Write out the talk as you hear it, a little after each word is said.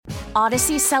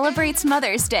Odyssey celebrates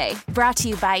Mother's Day, brought to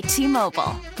you by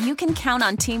T-Mobile. You can count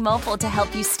on T-Mobile to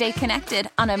help you stay connected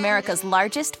on America's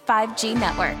largest 5G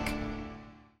network.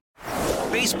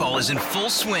 Baseball is in full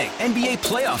swing. NBA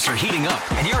playoffs are heating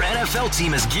up, and your NFL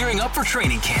team is gearing up for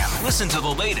training camp. Listen to the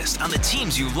latest on the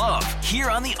teams you love here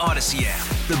on the Odyssey app.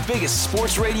 The biggest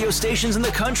sports radio stations in the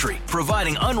country,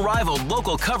 providing unrivaled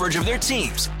local coverage of their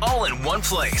teams, all in one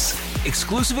place.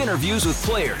 Exclusive interviews with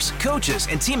players, coaches,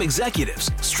 and team executives,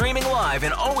 streaming live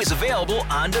and always available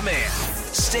on demand.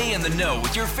 Stay in the know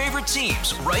with your favorite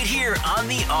teams right here on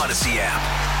the Odyssey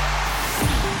app.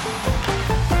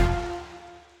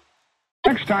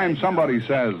 Next time somebody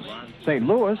says, St.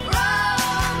 Louis,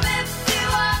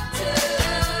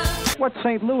 what's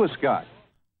St. Louis got?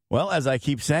 Well, as I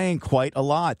keep saying, quite a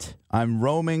lot. I'm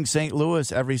roaming St.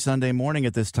 Louis every Sunday morning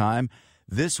at this time.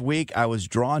 This week, I was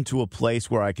drawn to a place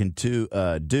where I can do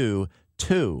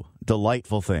two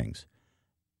delightful things.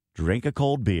 Drink a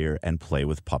cold beer and play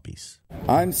with puppies.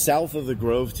 I'm south of the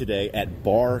Grove today at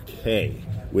Bar K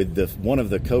with one of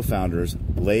the co-founders,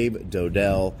 Labe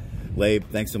Dodell. Labe,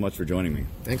 thanks so much for joining me.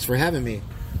 Thanks for having me.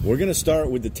 We're going to start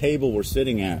with the table we're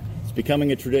sitting at. It's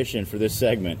becoming a tradition for this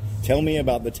segment. Tell me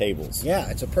about the tables. Yeah,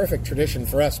 it's a perfect tradition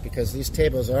for us because these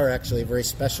tables are actually very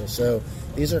special. So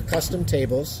these are custom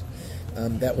tables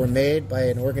that were made by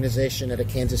an organization at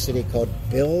Kansas City called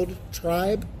Build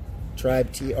Tribe,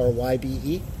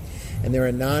 Trybe, and they're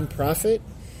a nonprofit,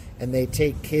 and they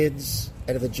take kids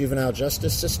out of the juvenile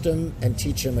justice system and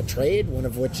teach them a trade, one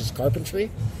of which is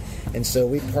carpentry. And so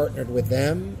we partnered with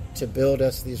them to build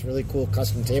us these really cool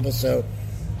custom tables. So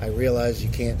I realize you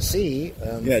can't see.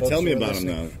 Tell me about them,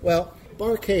 though. Well,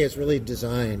 Bar K is really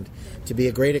designed to be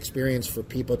a great experience for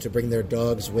people to bring their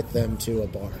dogs with them to a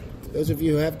bar. Those of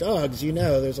you who have dogs, you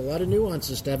know there's a lot of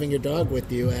nuances to having your dog with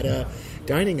you at a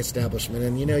dining establishment.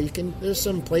 And, there's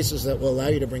some places that will allow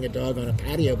you to bring a dog on a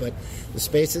patio, but the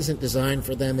space isn't designed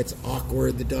for them. It's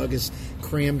awkward. The dog is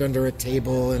crammed under a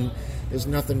table, and there's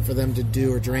nothing for them to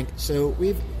do or drink. So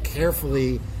we've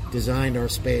carefully designed our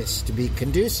space to be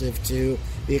conducive to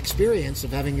the experience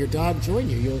of having your dog join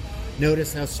you. You'll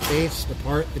notice how spaced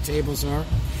apart the tables are.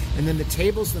 And then the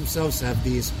tables themselves have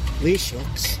these leash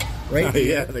hooks right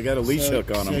here. Yeah, they got a leash hook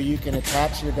on them. So you can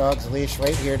attach your dog's leash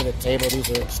right here to the table.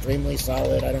 These are extremely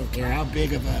solid. I don't care how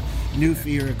big of a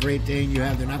Newfie or a Great Dane you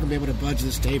have. They're not going to be able to budge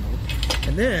this table.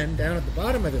 And then down at the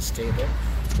bottom of this table,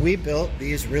 we built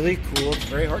these really cool, it's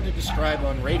very hard to describe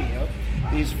on radio,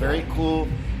 these very cool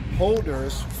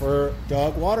holders for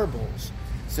dog water bowls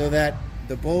so that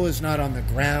the bowl is not on the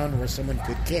ground where someone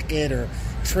could kick it or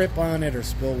trip on it or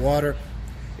spill water.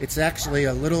 It's actually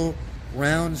a little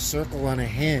round circle on a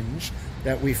hinge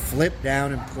that we flip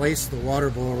down and place the water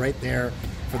bowl right there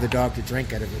for the dog to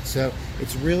drink out of it. So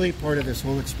it's really part of this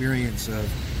whole experience of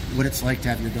what it's like to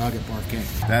have your dog at Bar K.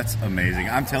 That's amazing.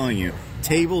 I'm telling you,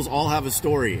 tables all have a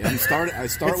story. I start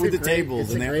with the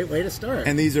tables. It's a great way to start.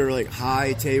 And these are like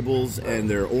high tables, and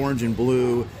they're orange and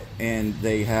blue, and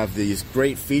they have these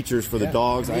great features for the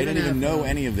dogs. I didn't even know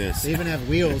any of this. They even have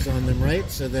wheels on them, right?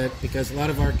 So that, because a lot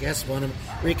of our guests want to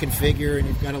reconfigure, and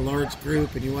you've got a large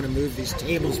group, and you want to move these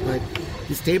tables, but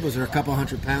these tables are a couple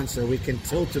 100 pounds, so we can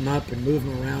tilt them up and move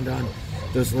them around on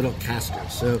those little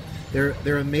casters. So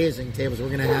they're amazing tables. We're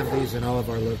going to have these in all of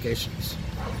our locations.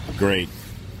 Great.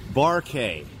 Bar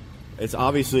K. It's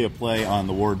obviously a play on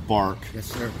the word bark. Yes,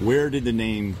 sir. Where did the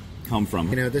name come from?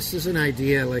 This is an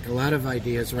idea, like a lot of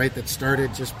ideas, right, that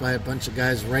started just by a bunch of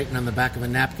guys writing on the back of a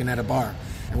napkin at a bar.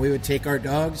 And we would take our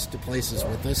dogs to places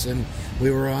with us, and we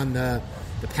were on the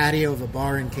patio of a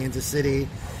bar in Kansas City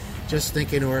just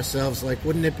thinking to ourselves, like,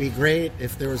 wouldn't it be great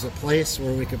if there was a place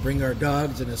where we could bring our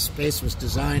dogs and a space was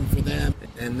designed for them?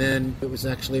 And then it was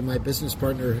actually my business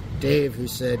partner, Dave, who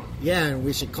said, yeah, and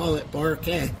we should call it Bar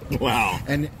K. Wow.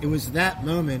 And it was that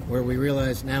moment where we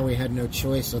realized now we had no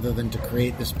choice other than to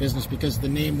create this business because the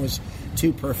name was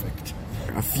too perfect.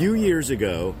 A few years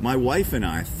ago, my wife and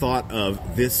I thought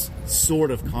of this sort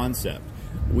of concept.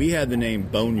 We had the name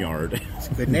Boneyard. It's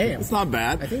a good name. It's not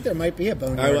bad. I think there might be a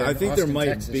Boneyard. I think Austin, there might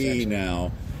Texas, be actually.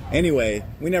 now. Anyway,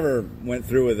 we never went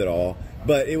through with it all,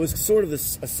 but it was sort of a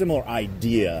similar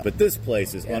idea. But this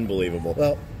place is unbelievable.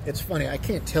 Well, it's funny. I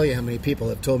can't tell you how many people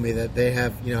have told me that they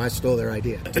have, I stole their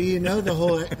idea. Do you know the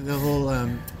whole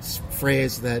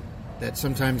phrase that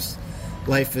sometimes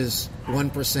life is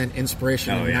 1%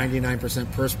 inspiration and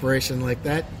 99% perspiration? Like,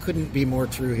 that couldn't be more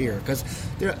true here, because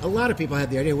a lot of people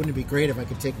had the idea, wouldn't it be great if I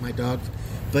could take my dog?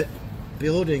 But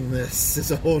building this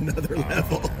is a whole nother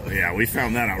level. Yeah, we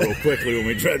found that out real quickly when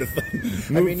we tried to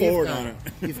Move forward on it.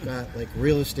 You've got like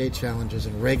real estate challenges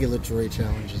and regulatory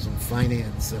challenges and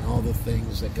finance and all the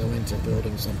things that go into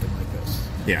building something like this.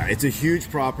 Yeah, it's a huge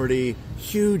property,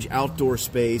 huge outdoor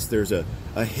space. There's a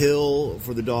hill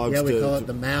for the dogs. Yeah, we call it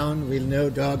the mound. We know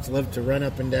dogs love to run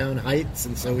up and down heights,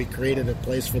 and so we created a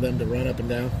place for them to run up and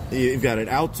down. You've got an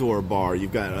outdoor bar.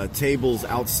 You've got tables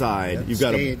outside. Yep, you've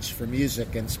got stage for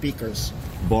music and speakers.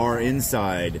 Bar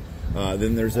inside.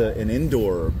 Then there's an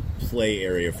indoor play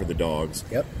area for the dogs.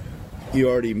 Yep. You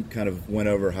already kind of went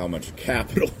over how much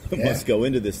capital must go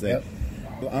into this thing. Yep.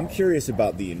 I'm curious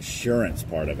about the insurance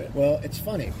part of it. Well, it's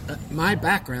funny. My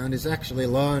background is actually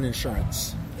law and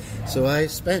insurance. So I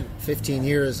spent 15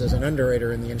 years as an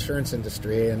underwriter in the insurance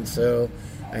industry, and so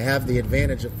I have the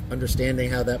advantage of understanding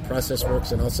how that process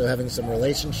works and also having some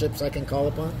relationships I can call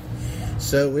upon.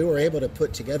 So we were able to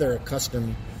put together a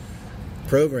custom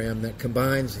program that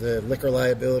combines the liquor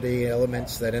liability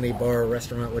elements that any bar or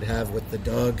restaurant would have with the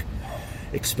dog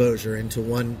exposure into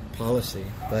one policy.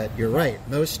 But you're right,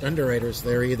 most underwriters,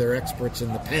 they're either experts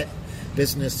in the pet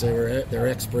business or they're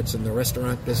experts in the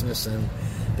restaurant business, and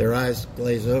their eyes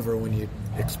glaze over when you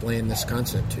explain this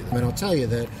concept to them. And I'll tell you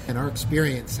that, and our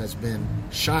experience has been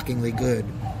shockingly good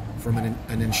from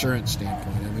an insurance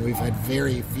standpoint. I mean, we've had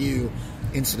very few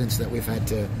incidents that we've had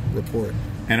to report.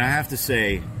 And I have to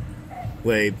say,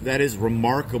 Wade, that is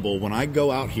remarkable. When I go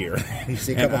out here, you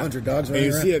see a couple hundred dogs running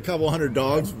around. You see a couple hundred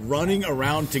dogs running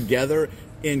around together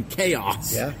in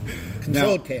chaos. Yeah,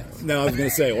 controlled chaos. No, I was going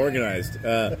to say organized.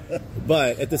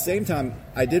 But at the same time,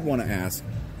 I did want to ask,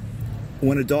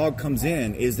 when a dog comes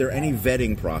in, is there any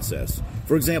vetting process?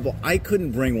 For example, I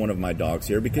couldn't bring one of my dogs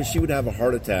here because she would have a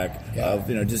heart attack of,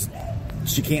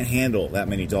 she can't handle that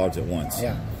many dogs at once.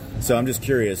 Yeah. So I'm just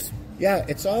curious. Yeah,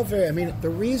 it's all the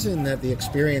reason that the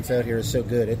experience out here is so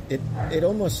good, it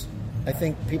almost, I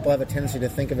think people have a tendency to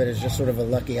think of it as just sort of a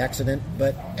lucky accident,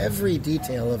 but every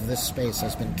detail of this space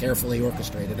has been carefully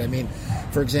orchestrated. I mean,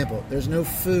 for example, there's no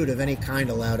food of any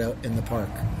kind allowed out in the park.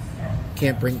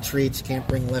 Can't bring treats, can't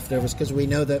bring leftovers, because we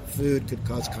know that food could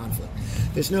cause conflict.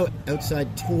 There's no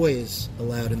outside toys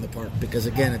allowed in the park, because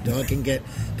again, a dog can get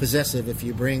possessive if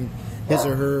you bring his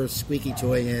or her squeaky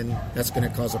toy in. That's going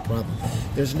to cause a problem.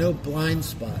 There's no blind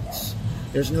spots.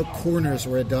 There's no corners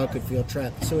where a dog could feel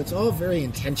trapped. So it's all very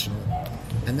intentional,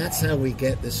 and that's how we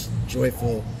get this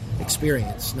joyful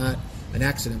experience, not an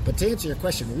accident. But to answer your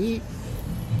question, we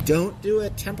don't do a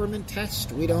temperament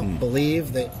test. We don't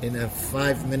believe that in a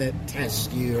 5-minute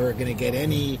test you are going to get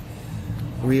any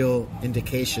real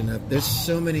indication of. There's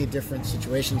so many different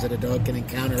situations that a dog can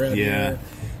encounter out here.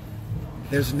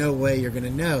 There's no way you're going to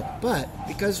know. But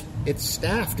because it's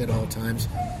staffed at all times,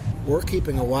 we're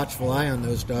keeping a watchful eye on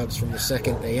those dogs from the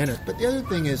second they enter. But the other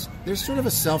thing is, there's sort of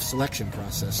a self-selection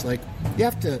process. Like, you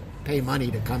have to pay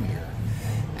money to come here.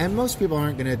 And most people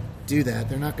aren't going to do that.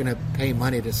 They're not going to pay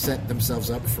money to set themselves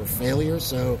up for failure.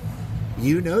 So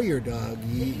you know your dog.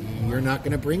 You're not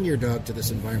going to bring your dog to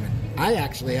this environment. I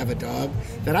actually have a dog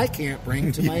that I can't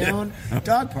bring to my own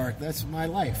dog park. That's my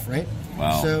life, right?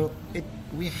 Wow. So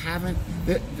we've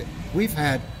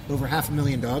had over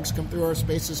 500,000 dogs come through our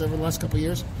spaces over the last couple of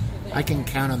years. I can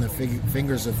count on the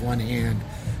fingers of one hand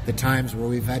the times where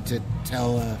we've had to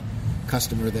tell a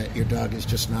customer that your dog is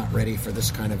just not ready for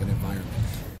this kind of an environment.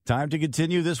 Time to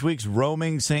continue this week's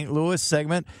Roaming St. Louis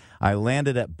segment. I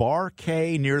landed at Bar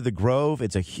K near the Grove.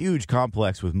 It's a huge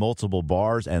complex with multiple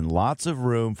bars and lots of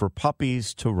room for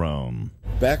puppies to roam.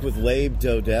 Back with Labe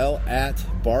Dodell at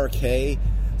Bar K,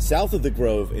 south of the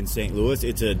Grove in St. Louis.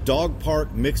 It's a dog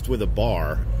park mixed with a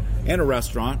bar and a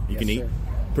restaurant. You can eat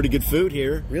pretty good food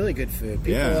here. Really good food.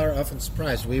 People are often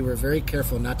surprised. We were very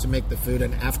careful not to make the food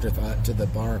an afterthought to the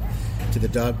bar, to the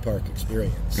dog park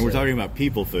experience. And we're talking about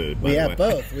people food, by the way.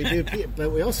 Both. We do,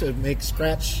 but we also make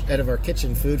scratch out of our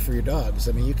kitchen food for your dogs.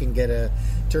 I mean, you can get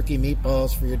turkey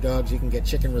meatballs for your dogs. You can get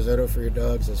chicken risotto for your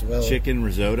dogs as well. Chicken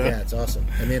risotto? Yeah, it's awesome.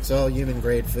 I mean, it's all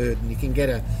human-grade food. And you can get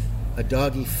a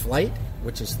doggy flight,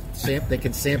 which is they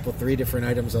can sample 3 different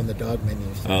items on the dog menu.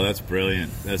 Oh, that's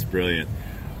brilliant. That's brilliant.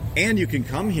 And you can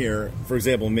come here, for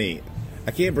example, me.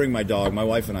 I can't bring my dog. My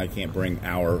wife and I can't bring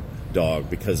our dog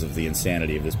because of the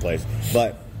insanity of this place.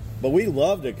 But we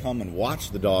love to come and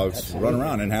watch the dogs run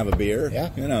around and have a beer. Yeah.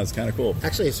 It's kind of cool.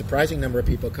 Actually, a surprising number of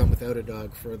people come without a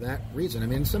dog for that reason. I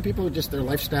mean, some people just, their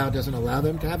lifestyle doesn't allow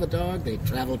them to have a dog. They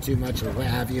travel too much or what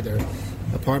have you. Their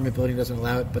apartment building doesn't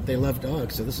allow it, but they love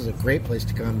dogs. So this is a great place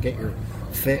to come get your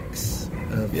fix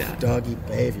of doggy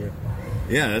behavior.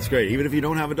 Yeah, that's great. Even if you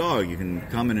don't have a dog, you can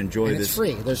come and enjoy this. It's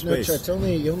free. There's no charge.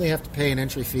 You only have to pay an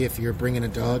entry fee if you're bringing a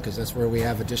dog, because that's where we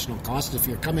have additional costs. If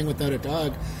you're coming without a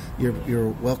dog, you're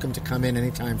welcome to come in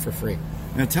anytime for free.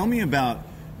 Now, tell me about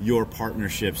your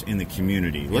partnerships in the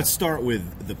community. Let's start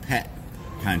with the pet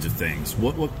kinds of things.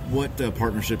 What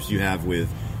partnerships do you have with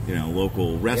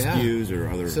local rescues or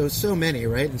other? So many,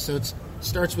 right? And so it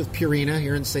starts with Purina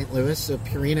here in St. Louis. So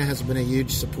Purina has been a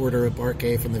huge supporter of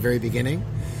Barkay from the very beginning.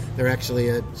 They're actually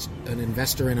an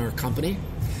investor in our company.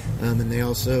 And they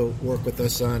also work with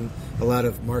us on a lot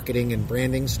of marketing and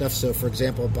branding stuff. So, for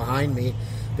example, behind me,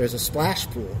 there's a splash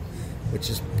pool, which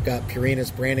has got Purina's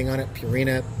branding on it.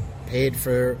 Purina paid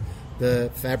for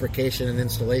the fabrication and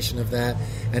installation of that.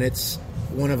 And it's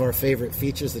one of our favorite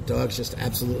features that dogs just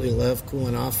absolutely love,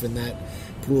 cooling off in that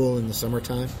pool in the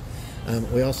summertime.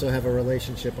 We also have a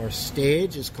relationship. Our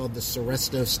stage is called the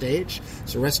Seresto stage.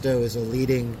 Seresto is a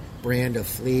leading brand of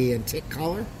flea and tick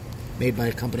collar made by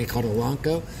a company called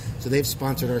Elanco. So they've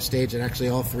sponsored our stage at actually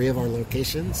all 3 of our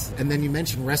locations. And then you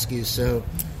mentioned rescues. So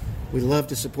we love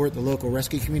to support the local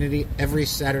rescue community. Every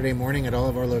Saturday morning at all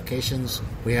of our locations,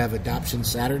 we have Adoption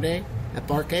Saturday at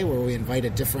Barkay, where we invite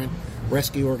a different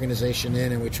rescue organization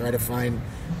in and we try to find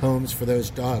homes for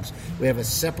those dogs. We have a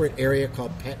separate area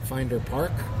called Pet Finder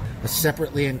Park, a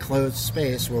separately enclosed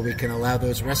space where we can allow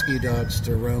those rescue dogs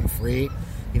to roam free.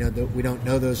 We don't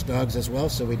know those dogs as well,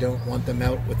 so we don't want them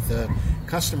out with the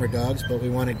customer dogs, but we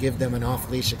want to give them an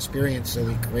off-leash experience, so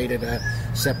we created a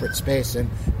separate space. And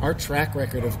our track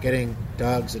record of getting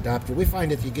dogs adopted, we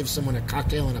find if you give someone a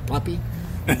cocktail and a puppy,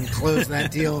 you can close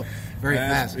that deal very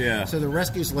fast. Yeah. So the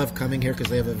rescues love coming here because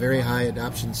they have a very high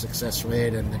adoption success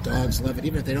rate, and the dogs love it.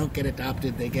 Even if they don't get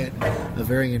adopted, they get a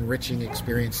very enriching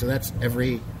experience. So that's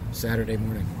every Saturday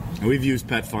morning. We've used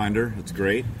Pet Finder. It's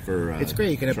great for. It's great.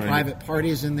 You can have private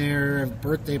parties in there,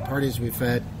 birthday parties. We've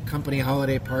had company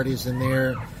holiday parties in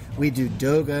there. We do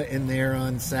Doga in there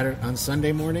on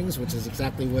Sunday mornings, which is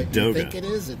exactly what you think it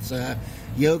is. It's a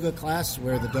yoga class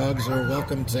where the dogs are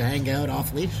welcome to hang out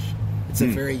off leash. It's a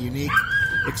very unique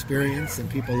experience, and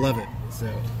people love it. So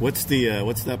what's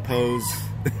that pose?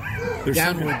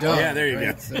 Downward dog. Yeah, there you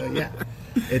go. So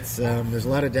it's there's a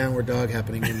lot of downward dog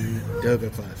happening in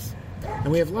Doga class.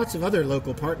 And we have lots of other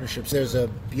local partnerships. There's a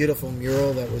beautiful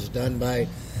mural that was done by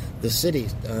the city,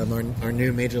 our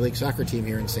new Major League Soccer team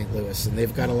here in St. Louis, and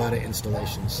they've got a lot of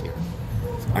installations here.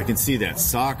 I can see that.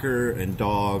 Soccer and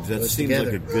dogs, that seems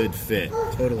together. Like a good fit.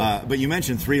 Totally. But you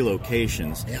mentioned 3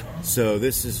 locations. Yeah. So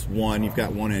this is one, you've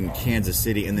got one in Kansas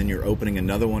City, and then you're opening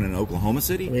another one in Oklahoma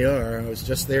City? We are. I was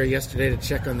just there yesterday to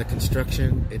check on the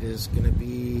construction. It is going to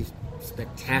be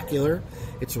spectacular.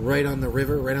 It's right on the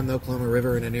river, right on the Oklahoma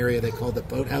River, in an area they call the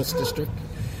Boathouse District.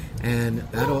 And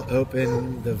that'll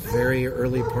open the very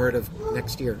early part of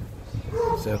next year.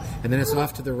 And then it's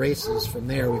off to the races from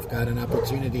there. We've got an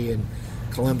opportunity in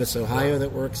Columbus, Ohio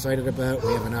that we're excited about.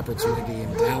 We have an opportunity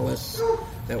in Dallas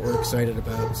that we're excited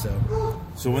about.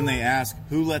 So when they ask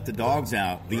who let the dogs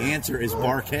out, the answer is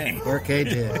Barkay. Barkay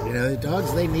did. The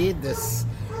dogs, they need this.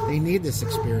 They need this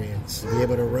experience to be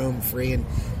able to roam free and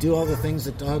do all the things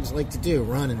that dogs like to do: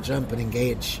 run and jump and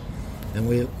engage. And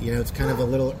it's kind of a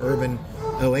little urban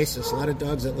oasis. A lot of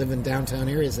dogs that live in downtown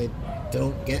areas, they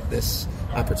don't get this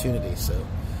opportunity. So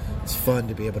it's fun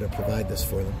to be able to provide this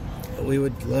for them. We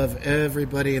would love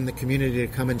everybody in the community to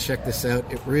come and check this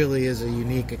out. It really is a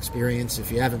unique experience.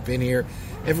 If you haven't been here,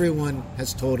 everyone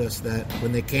has told us that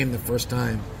when they came the first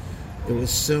time, it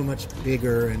was so much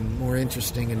bigger and more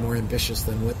interesting and more ambitious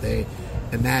than what they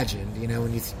imagined.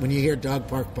 When you hear Dog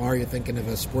Park Bar, you're thinking of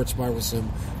a sports bar with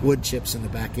some wood chips in the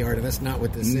backyard, and that's not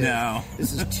what this is. No.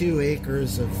 This is 2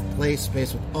 acres of play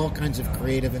space with all kinds of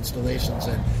creative installations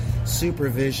and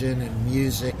supervision and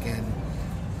music and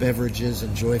beverages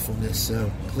and joyfulness.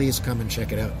 So please come and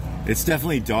check it out. It's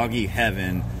definitely doggy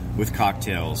heaven with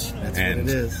cocktails. That's what it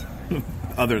is.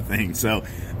 Other things. So,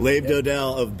 Labe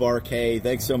Dodell of Barkay,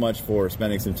 thanks so much for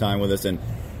spending some time with us, and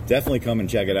definitely come and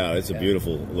check it out. It's a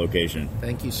beautiful location.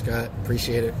 Thank you, Scott.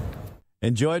 Appreciate it.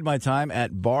 Enjoyed my time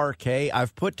at Barkay.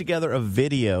 I've put together a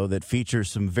video that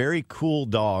features some very cool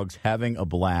dogs having a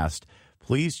blast.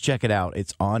 Please check it out.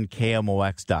 It's on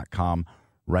KMOX.com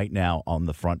right now on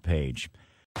the front page.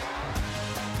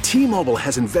 T-Mobile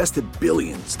has invested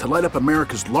billions to light up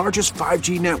America's largest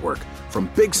 5G network, from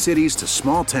big cities to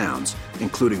small towns,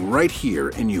 including right here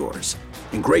in yours.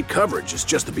 And great coverage is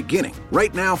just the beginning.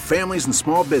 Right now, families and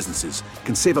small businesses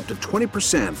can save up to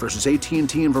 20% versus AT&T and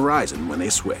Verizon when they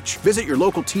switch. Visit your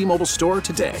local T-Mobile store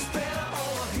today.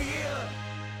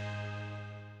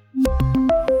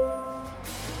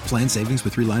 Plan savings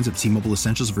with 3 lines of T-Mobile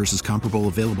Essentials versus comparable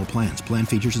available plans. Plan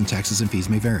features and taxes and fees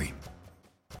may vary.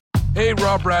 Hey,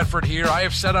 Rob Bradford here. I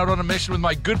have set out on a mission with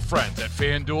my good friends at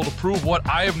FanDuel to prove what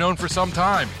I have known for some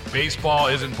time. Baseball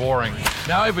isn't boring.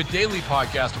 Now I have a daily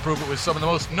podcast to prove it with some of the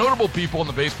most notable people in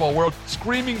the baseball world,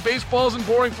 screaming baseball isn't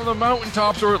boring from the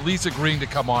mountaintops, or at least agreeing to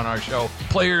come on our show.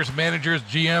 Players, managers,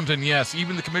 GMs, and yes,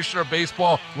 even the commissioner of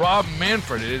baseball, Rob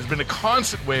Manfred. It has been a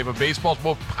constant wave of baseball's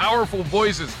most powerful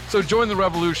voices. So join the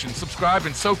revolution. Subscribe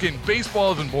and soak in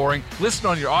Baseball Isn't Boring. Listen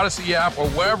on your Odyssey app or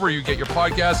wherever you get your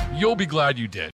podcasts. You'll be glad you did.